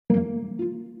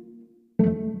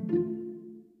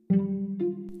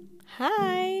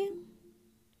Hi,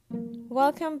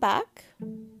 welcome back.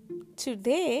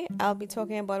 Today I'll be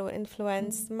talking about what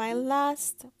influenced my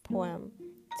last poem,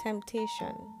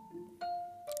 Temptation.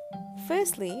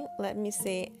 Firstly, let me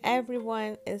say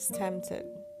everyone is tempted,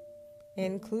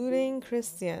 including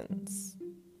Christians.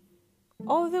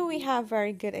 Although we have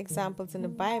very good examples in the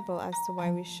Bible as to why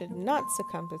we should not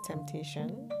succumb to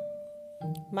temptation,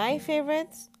 my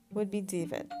favorite would be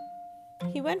David.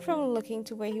 He went from looking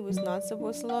to where he was not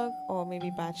supposed to look, or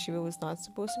maybe Bathsheba was not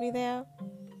supposed to be there,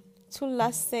 to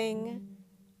lusting,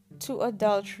 to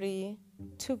adultery,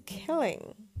 to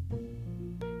killing.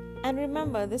 And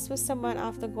remember, this was someone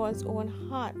after God's own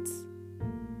heart.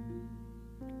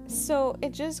 So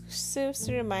it just serves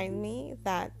to remind me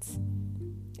that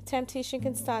temptation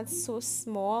can start so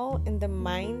small in the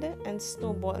mind and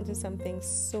snowball into something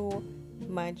so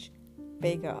much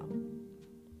bigger.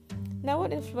 Now,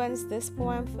 what influenced this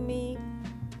poem for me?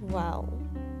 Well,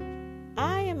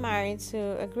 I am married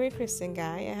to a great Christian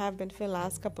guy. I have been for the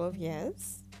last couple of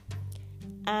years.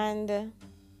 And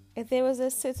there was a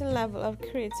certain level of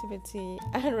creativity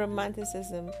and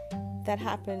romanticism that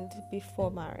happened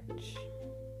before marriage.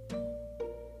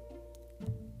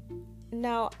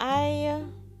 Now, I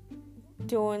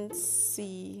don't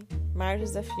see marriage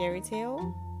as a fairy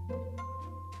tale,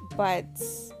 but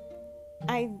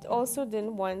I also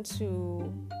didn't want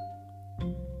to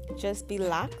just be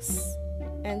lax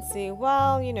and say,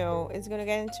 well, it's going to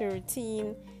get into a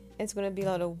routine. It's going to be a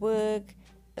lot of work.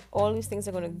 All these things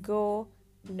are going to go.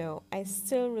 No, I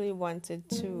still really wanted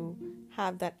to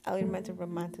have that element of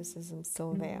romanticism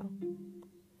still there.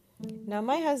 Now,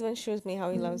 my husband shows me how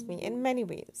he loves me in many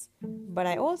ways, but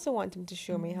I also want him to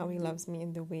show me how he loves me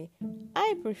in the way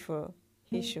I prefer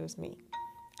he shows me.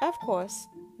 Of course,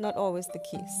 not always the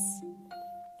case.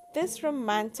 This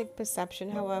romantic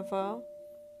perception, however,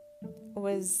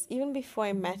 was even before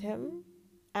I met him,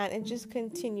 and it just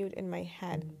continued in my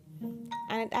head.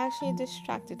 And it actually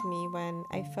distracted me when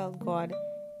I felt God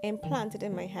implanted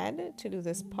in my head to do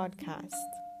this podcast.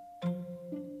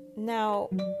 Now,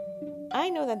 I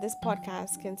know that this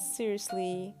podcast can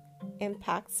seriously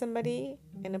impact somebody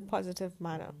in a positive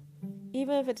manner,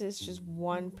 even if it is just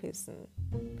one person.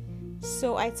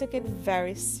 So I took it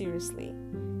very seriously.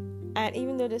 And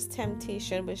even though this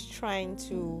temptation was trying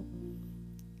to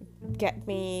get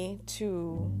me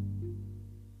to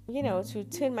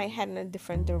turn my head in a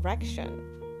different direction,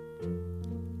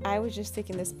 I was just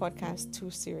taking this podcast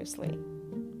too seriously.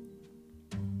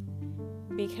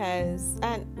 Because,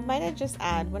 and might I just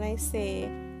add, when I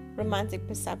say romantic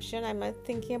perception, I'm not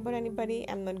thinking about anybody,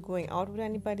 I'm not going out with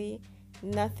anybody,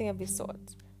 nothing of the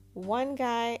sort. One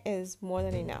guy is more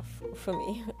than enough for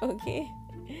me, okay?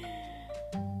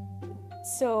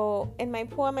 So, in my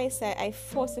poem, I said, I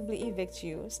forcibly evict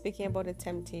you, speaking about a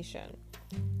temptation.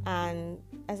 And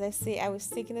as I say, I was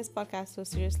taking this podcast so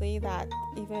seriously that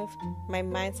even if my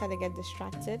mind started to get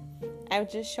distracted, I would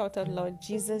just shout out loud,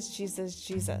 Jesus, Jesus,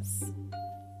 Jesus.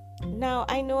 Now,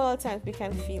 I know a lot of times we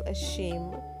can feel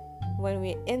ashamed when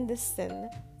we're in this sin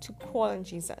to call on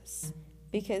Jesus,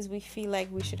 because we feel like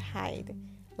we should hide,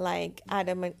 like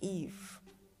Adam and Eve.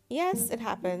 Yes, it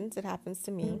happens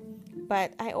to me,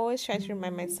 but I always try to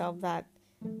remind myself that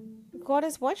God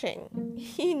is watching.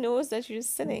 He knows that you're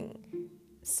sinning.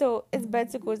 So it's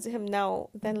better to go to him now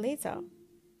than later.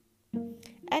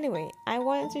 Anyway, I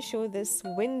wanted to show this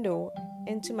window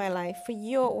into my life for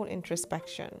your own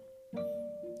introspection.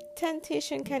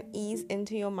 Temptation can ease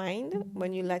into your mind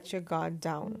when you let your guard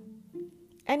down.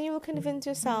 And you will convince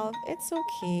yourself it's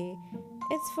okay,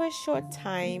 it's for a short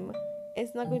time,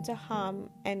 it's not going to harm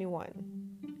anyone.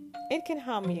 It can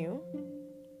harm you.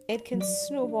 It can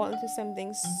snowball into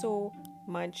something so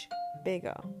much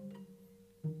bigger.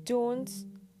 Don't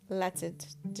let it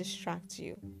distract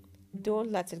you.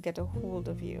 Don't let it get a hold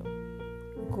of you.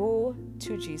 Go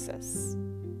to Jesus.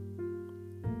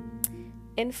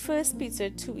 In 1 Peter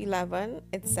 2:11,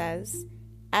 it says,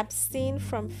 abstain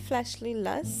from fleshly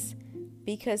lusts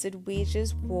because it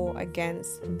wages war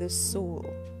against the soul.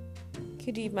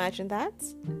 Could you imagine that?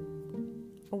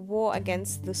 A war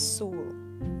against the soul.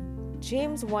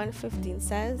 James 1:15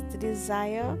 says, the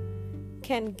desire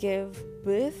can give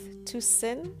birth to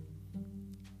sin,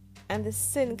 and the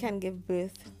sin can give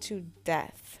birth to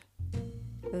death.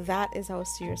 That is how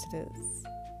serious it is.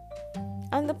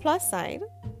 On the plus side,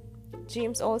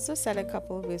 James also said a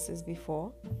couple of verses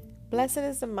before, blessed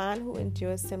is the man who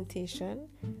endures temptation,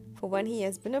 for when he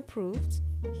has been approved,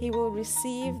 he will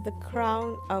receive the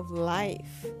crown of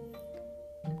life,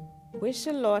 which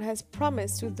the Lord has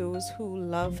promised to those who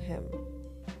love him.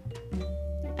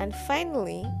 And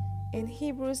finally, in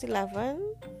Hebrews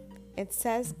 11, it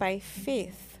says, by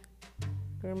faith,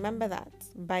 Remember that.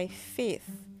 By faith,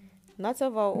 not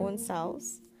of our own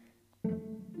selves.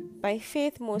 By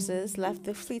faith, Moses left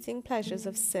the fleeting pleasures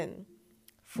of sin,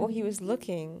 for he was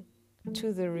looking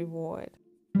to the reward.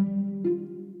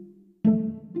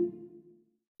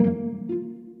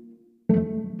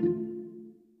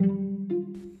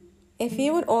 If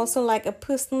you would also like a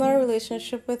personal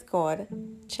relationship with God,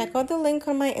 check out the link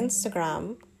on my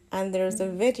Instagram, and there's a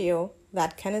video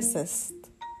that can assist.